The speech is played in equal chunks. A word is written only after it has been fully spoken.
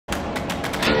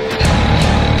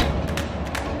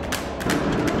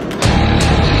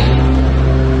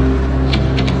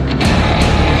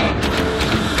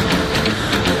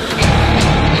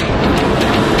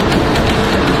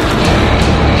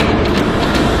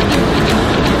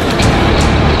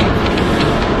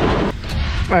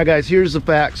right, guys, here's the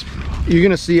facts. You're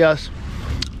gonna see us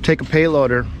take a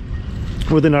payloader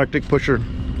with an Arctic pusher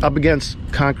up against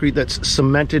concrete that's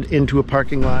cemented into a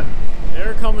parking lot.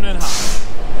 They're coming in hot.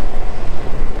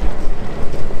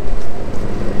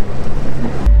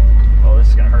 Oh, this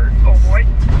is gonna hurt. Oh boy.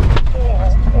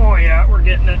 Oh yeah, we're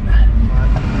getting it.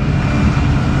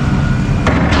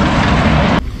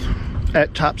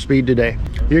 At top speed today.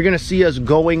 You're gonna see us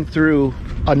going through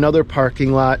another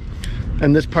parking lot,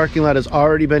 and this parking lot has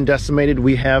already been decimated.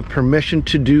 We have permission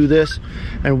to do this,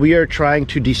 and we are trying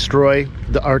to destroy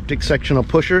the Arctic sectional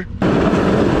pusher.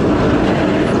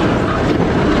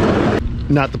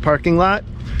 Not the parking lot,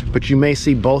 but you may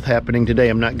see both happening today.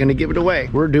 I'm not gonna give it away.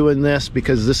 We're doing this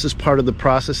because this is part of the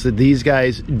process that these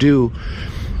guys do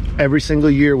every single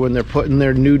year when they're putting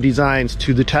their new designs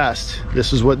to the test.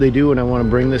 This is what they do, and I want to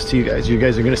bring this to you guys. You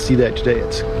guys are going to see that today.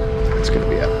 It's going to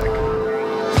be epic.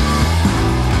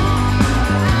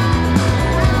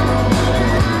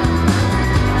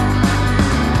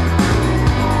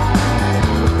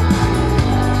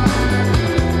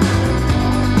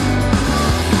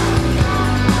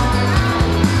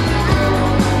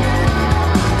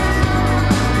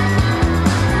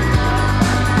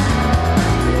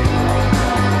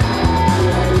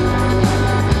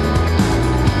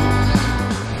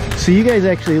 So you guys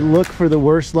actually look for the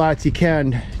worst lots you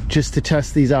can just to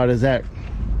test these out. Is that,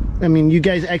 I mean, you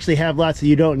guys actually have lots that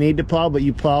you don't need to plow, but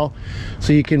you plow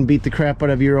so you can beat the crap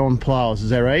out of your own plows. Is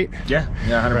that right? Yeah,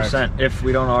 100%. If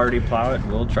we don't already plow it,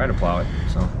 we'll try to plow it.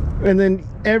 So. And then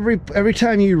every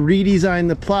time you redesign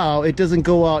the plow, it doesn't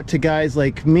go out to guys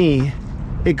like me.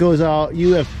 It goes out,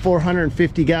 you have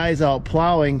 450 guys out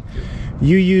plowing.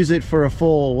 You use it for a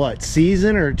full, what,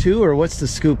 season or two, or what's the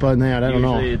scoop on that? I don't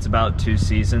know. Usually it's about 2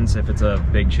 seasons if it's a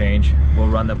big change. We'll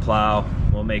run the plow,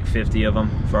 we'll make 50 of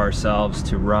them for ourselves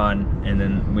to run, and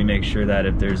then we make sure that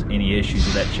if there's any issues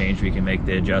with that change, we can make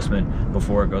the adjustment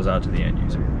before it goes out to the end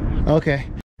user. Okay.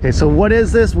 Okay, so what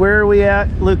is this? Where are we at,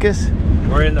 Lucas?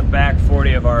 We're in the back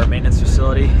 40 of our maintenance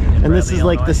facility. And this is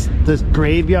like this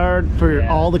graveyard for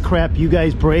all the crap you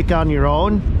guys break on your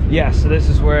own? Yeah, so this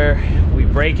is where we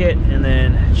break it and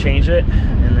then change it,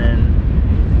 and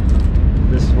then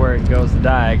this is where it goes to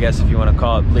die, I guess, if you want to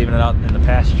call it, leaving it out in the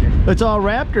pasture. It's all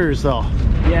Raptors though.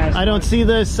 Yeah. I don't see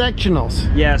the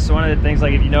sectionals. Yeah, so one of the things,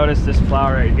 like if you notice this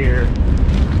plow right here,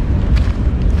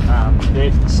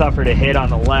 it suffered a hit on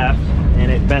the left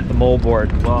and it bent the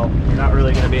moldboard. Well, you're not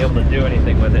really going to be able to do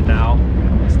anything with it now.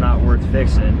 It's not worth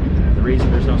fixing. The reason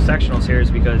there's no sectionals here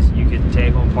is because you can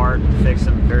take them apart and fix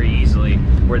them very easily.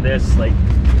 Where this, like,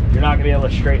 you're not going to be able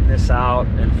to straighten this out,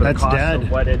 and for the cost of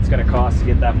what it's going to cost to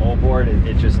get that moldboard,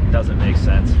 it just doesn't make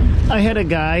sense. I had a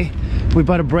guy, we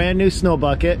bought a brand new snow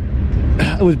bucket.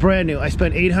 It was brand new. I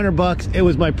spent 800 bucks. It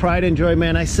was my pride and joy,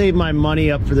 man. I saved my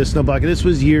money up for this snow bucket. This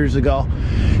was years ago.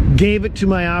 Gave it to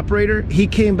my operator. He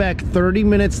came back 30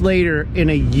 minutes later in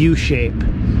a U shape.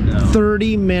 No.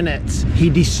 30 minutes. He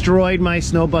destroyed my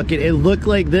snow bucket. It looked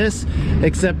like this,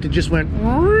 except it just went.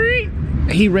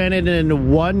 He ran it into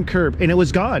one curb and it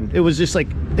was gone. It was just like,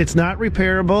 it's not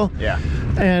repairable. Yeah.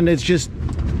 And it's just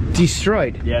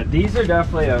destroyed. Yeah, these are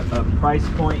definitely a price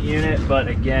point unit, but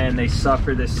again, they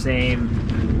suffer the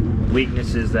same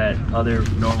weaknesses that other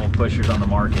normal pushers on the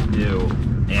market do.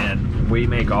 And we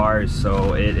make ours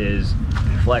so it is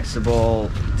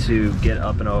flexible to get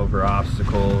up and over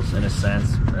obstacles, in a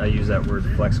sense. I use that word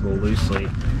flexible loosely,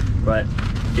 but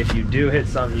if you do hit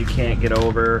something you can't get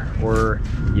over, or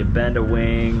you bend a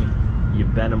wing, you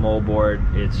bend a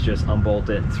moldboard, it's just unbolt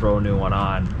it and throw a new one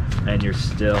on, and you're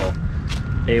still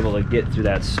able to get through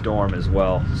that storm as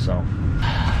well. So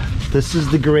this is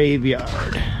the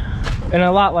graveyard. And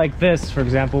a lot like this, for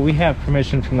example, we have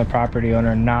permission from the property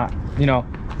owner, not, you know,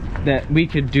 that we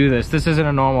could do this. This isn't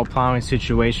a normal plowing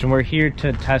situation. We're here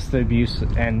to test the abuse,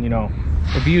 and, you know,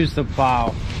 abuse the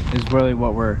plow is really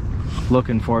what we're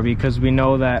looking for, because we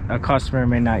know that a customer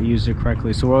may not use it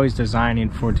correctly. So we're always designing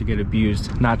for it to get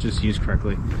abused, not just used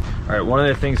correctly. All right, one of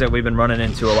the things that we've been running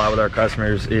into a lot with our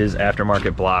customers is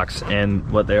aftermarket blocks, and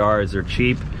what they are is they're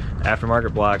cheap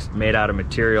aftermarket blocks made out of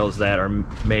materials that are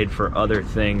made for other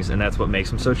things, and that's what makes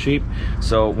them so cheap.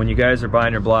 So when you guys are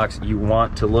buying your blocks, you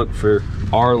want to look for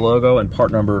our logo and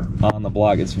part number on the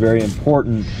block. It's very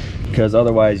important, because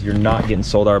otherwise you're not getting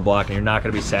sold our block and you're not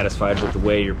going to be satisfied with the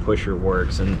way your pusher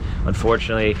works. And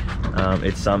unfortunately,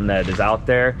 it's something that is out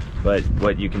there, but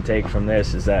what you can take from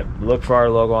this is that look for our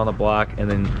logo on the block,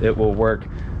 and then it will work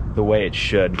the way it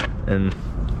should and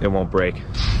it won't break.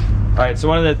 All right, so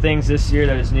one of the things this year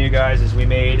that is new, guys, is we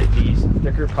made these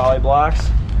thicker poly blocks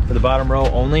for the bottom row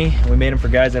only. We made them for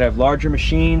guys that have larger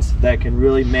machines that can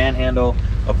really manhandle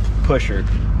a pusher.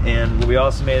 And what we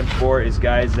also made them for is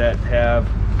guys that have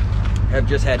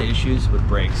just had issues with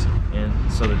brakes.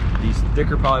 And so these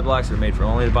thicker poly blocks that are made for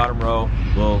only the bottom row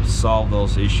will solve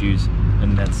those issues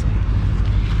immensely.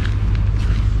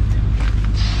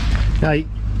 Now,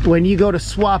 when you go to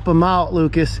swap them out,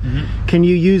 Lucas, can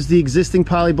you use the existing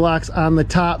poly blocks on the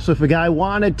top? So if a guy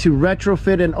wanted to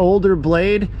retrofit an older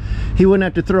blade, he wouldn't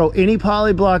have to throw any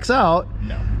poly blocks out.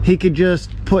 No. He could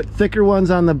just put thicker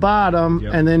ones on the bottom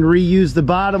and then reuse the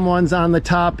bottom ones on the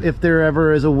top if there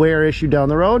ever is a wear issue down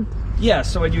the road? Yeah,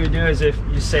 so what you would do is if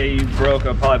you say you broke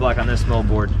a poly block on this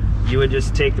moldboard, you would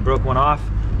just take the broke one off,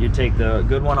 you take the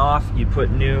good one off, you put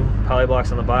new poly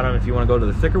blocks on the bottom if you want to go to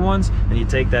the thicker ones, and you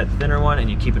take that thinner one and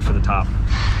you keep it for the top.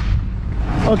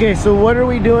 Okay, so what are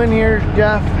we doing here,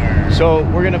 Jeff? So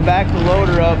we're gonna back the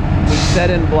loader up. We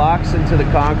set in blocks into the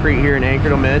concrete here and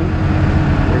anchored them in.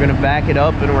 We're gonna back it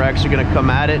up and we're actually gonna come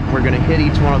at it. We're gonna hit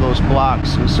each one of those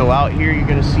blocks. And so out here, you're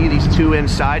gonna see these two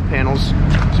inside panels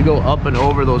to go up and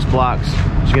over those blocks. So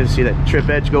you're gonna see that trip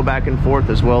edge go back and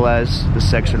forth as well as the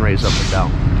section raise up and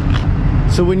down.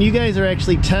 So when you guys are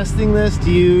actually testing this,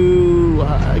 do you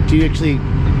actually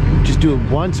just do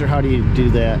it once, or how do you do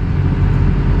that?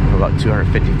 About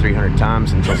 250, 300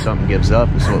 times until something gives up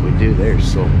is what we do there.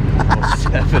 So most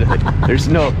definitely, there's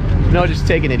no just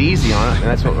taking it easy on it, and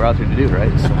that's what we're out there to do,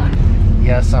 right? So.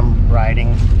 Yes, I'm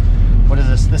riding. What is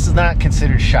this? This is not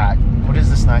considered shot. What is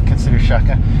this not considered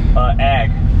shotgun?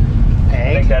 Ag. Ag?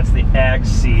 I think that's the ag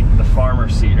seat, the farmer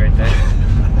seat right there.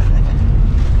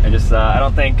 I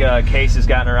don't think Case has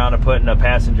gotten around to putting a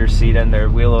passenger seat in their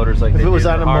wheel loaders like they do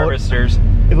the harvesters.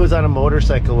 If it was on a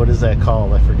motorcycle, what is that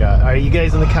called? I forgot. All right, you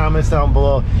guys in the comments down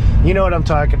below, you know what I'm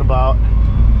talking about.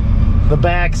 The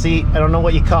back seat, I don't know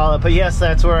what you call it, but yes,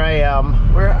 that's where I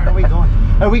am. Where are we going?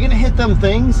 Are we gonna hit them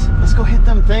things? Let's go hit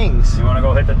them things. You wanna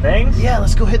go hit the things? Yeah,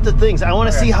 let's go hit the things. I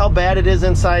wanna see how bad it is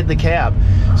inside the cab.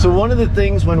 So one of the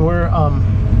things when we're, oh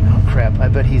crap, I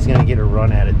bet he's gonna get a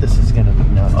run at it. This is gonna be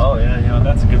nuts. Oh yeah, you know,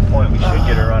 that's a good point. We should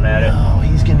get a run at it. Oh,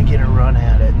 he's gonna get a run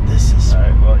at it. This is... All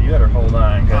right, well, you better hold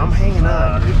on. I'm hanging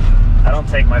on, dude. I don't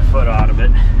take my foot out of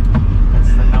it. That's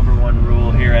the #1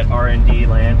 rule here at R&D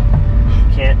land.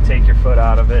 You can't take your foot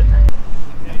out of it.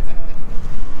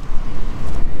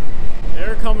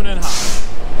 They're coming in hot.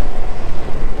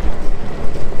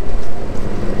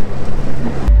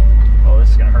 Oh, this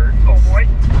is gonna hurt. Oh boy.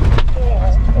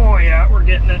 Oh yeah, we're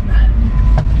getting it.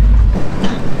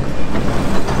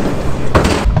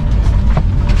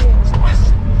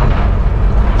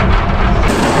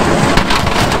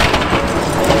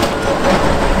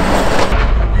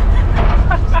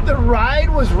 The ride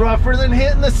was rougher than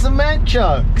hitting the cement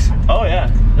chunks. Oh yeah.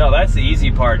 No, that's the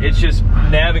easy part. It's just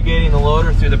navigating the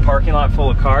loader through the parking lot full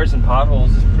of cars and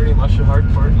potholes is pretty much the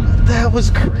hard part. That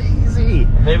was crazy.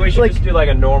 Maybe we should just do like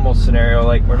a normal scenario,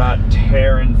 like we're not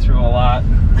tearing through a lot.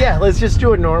 Yeah, let's just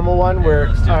do a normal one where,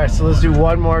 all right, so let's do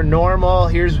one more normal.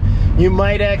 Here's, you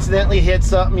might accidentally hit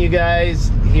something, you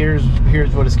guys. Here's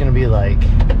what it's gonna be like.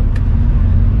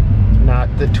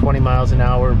 Not the 20 miles an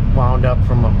hour wound up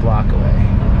from a block away.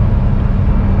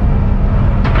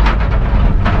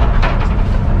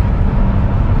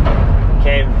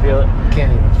 Can't even feel it.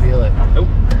 Can't even feel it. Nope.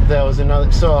 That was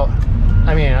another, so,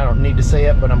 I mean, I don't need to say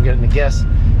it, but I'm getting to guess.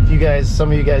 If you guys,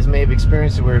 some of you guys may have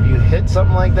experienced it where if you hit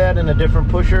something like that in a different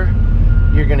pusher,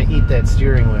 you're gonna eat that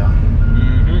steering wheel.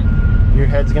 Mm-hmm. Your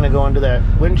head's gonna go into that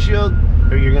windshield,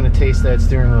 or you're gonna taste that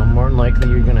steering wheel. More than likely,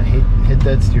 you're gonna hit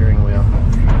that steering wheel.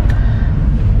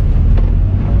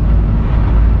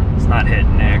 It's not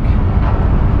hitting, Nick.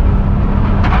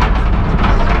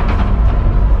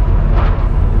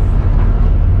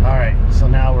 All right, so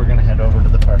now we're gonna head over to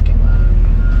the parking lot.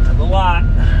 The lot.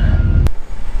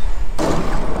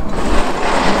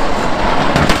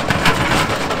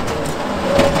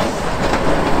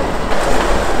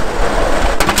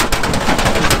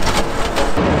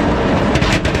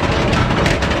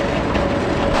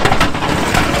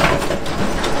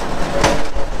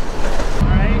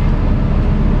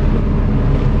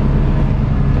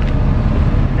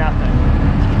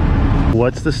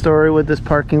 What's the story with this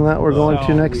parking lot we're going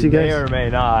to next, you guys? We may or may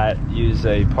not use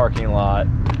a parking lot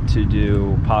to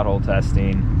do pothole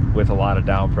testing with a lot of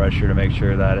down pressure to make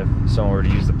sure that if someone were to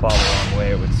use the plow the wrong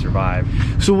way, it would survive.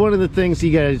 So one of the things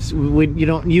you guys, you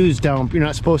don't use down, you're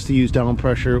not supposed to use down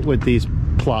pressure with these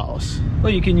plows.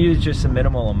 Well, you can use just a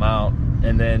minimal amount,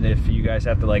 and then if you guys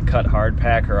have to like cut hard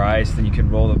pack or ice, then you can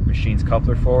roll the machine's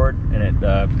coupler forward, and it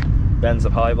bends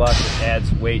the poly block, which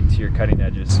adds weight to your cutting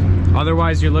edges.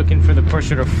 Otherwise, you're looking for the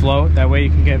pusher to float. That way you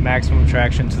can get maximum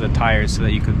traction to the tires so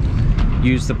that you could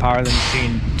use the power of the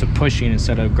machine to pushing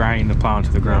instead of grinding the plow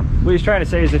into the ground. What he's trying to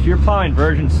say is if you're plowing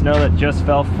virgin snow that just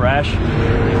fell fresh,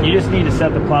 you just need to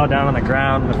set the plow down on the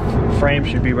ground. The frame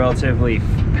should be relatively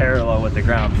parallel with the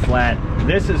ground, flat.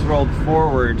 This is rolled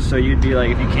forward, so you'd be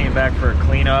like, if you came back for a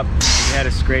cleanup, you had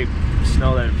to scrape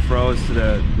snow that froze to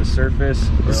the surface.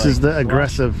 This is the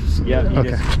aggressive. Yep, you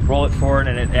just roll it forward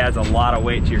and it adds a lot of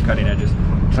weight to your cutting edges.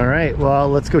 All right, well,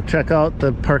 let's go check out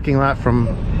the parking lot from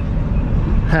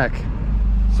Heck.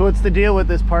 So what's the deal with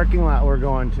this parking lot we're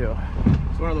going to?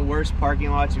 It's one of the worst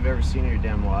parking lots you've ever seen in your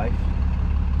damn life.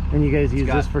 And you guys use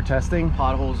this for testing?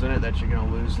 Potholes in it that you're going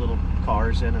to lose little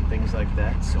cars in and things like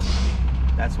that. So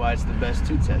that's why it's the best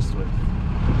to test with.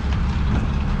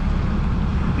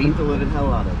 Beat the living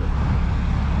hell out of it.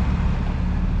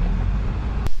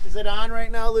 Is it on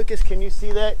right now, Lucas? Can you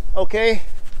see that? Okay?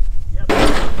 Yep.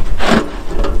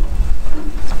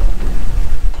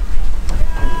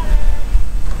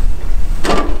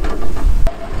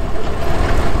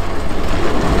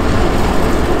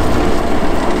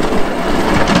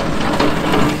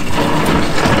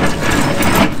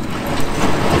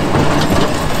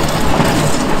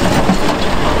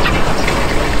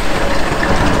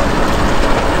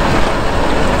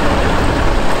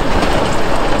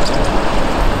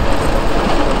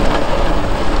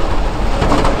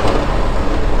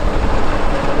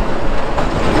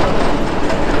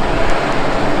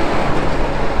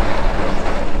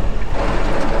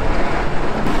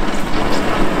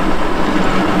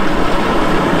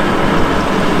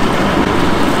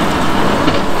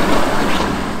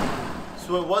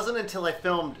 Until I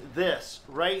filmed this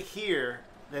right here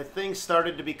that things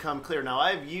started to become clear. Now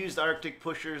I've used Arctic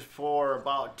pushers for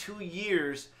about 2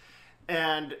 years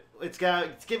and it's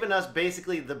given us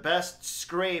basically the best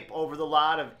scrape over the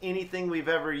lot of anything we've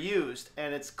ever used,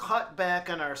 and it's cut back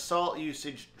on our salt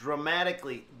usage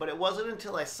dramatically. But it wasn't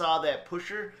until I saw that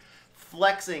pusher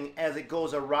flexing as it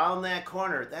goes around that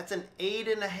corner. That's an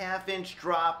 8.5-inch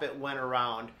drop it went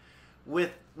around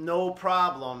with no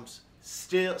problems,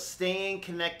 still staying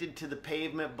connected to the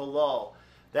pavement below.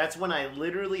 That's when I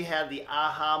literally had the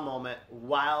aha moment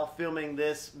while filming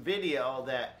this video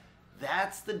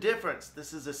that's the difference.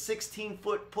 This is a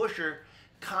 16-foot pusher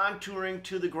contouring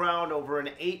to the ground over an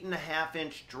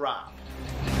 8.5-inch drop.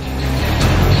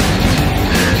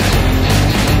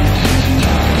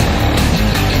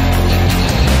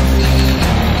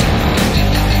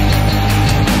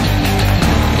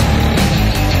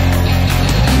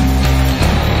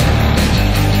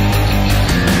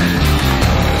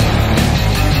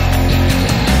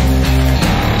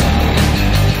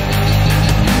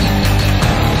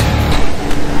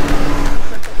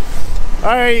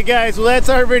 Alright you guys, well that's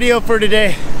our video for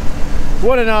today.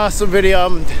 What an awesome video.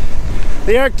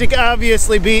 The Arctic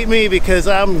obviously beat me because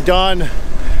I'm done.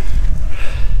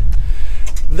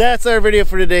 That's our video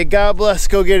for today. God bless.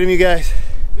 Go get him, you guys.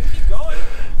 We keep going.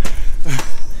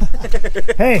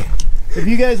 Hey, if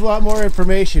you guys want more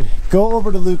information, go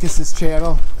over to Lucas's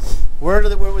channel. Where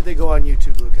would they go on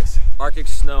YouTube, Lucas? Arctic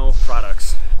Snow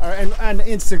Products. And on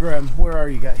Instagram, where are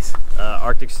you guys?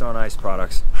 Arctic Snow and Ice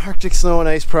Products. Arctic Snow and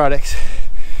Ice Products.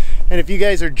 And if you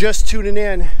guys are just tuning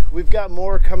in, we've got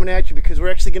more coming at you because we're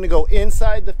actually going to go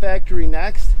inside the factory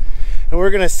next, and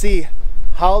we're going to see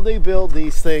how they build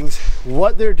these things,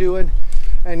 what they're doing,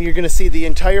 and you're going to see the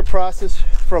entire process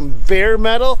from bare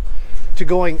metal to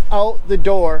going out the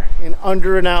door in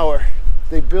under an hour.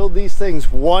 They build these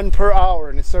things 1 per hour,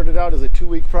 and it started out as a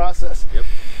 2-week process. Yep.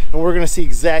 And we're going to see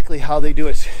exactly how they do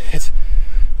it. It's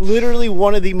literally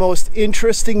one of the most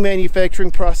interesting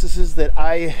manufacturing processes that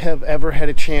I have ever had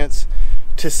a chance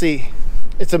to see.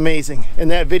 It's amazing. And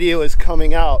that video is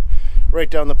coming out right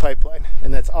down the pipeline.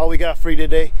 And that's all we got for you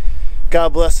today.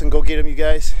 God bless, and go get them, you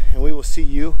guys. And we will see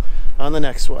you on the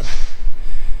next one.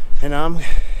 And I'm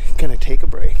going to take a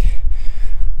break.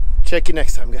 Check you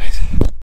next time, guys.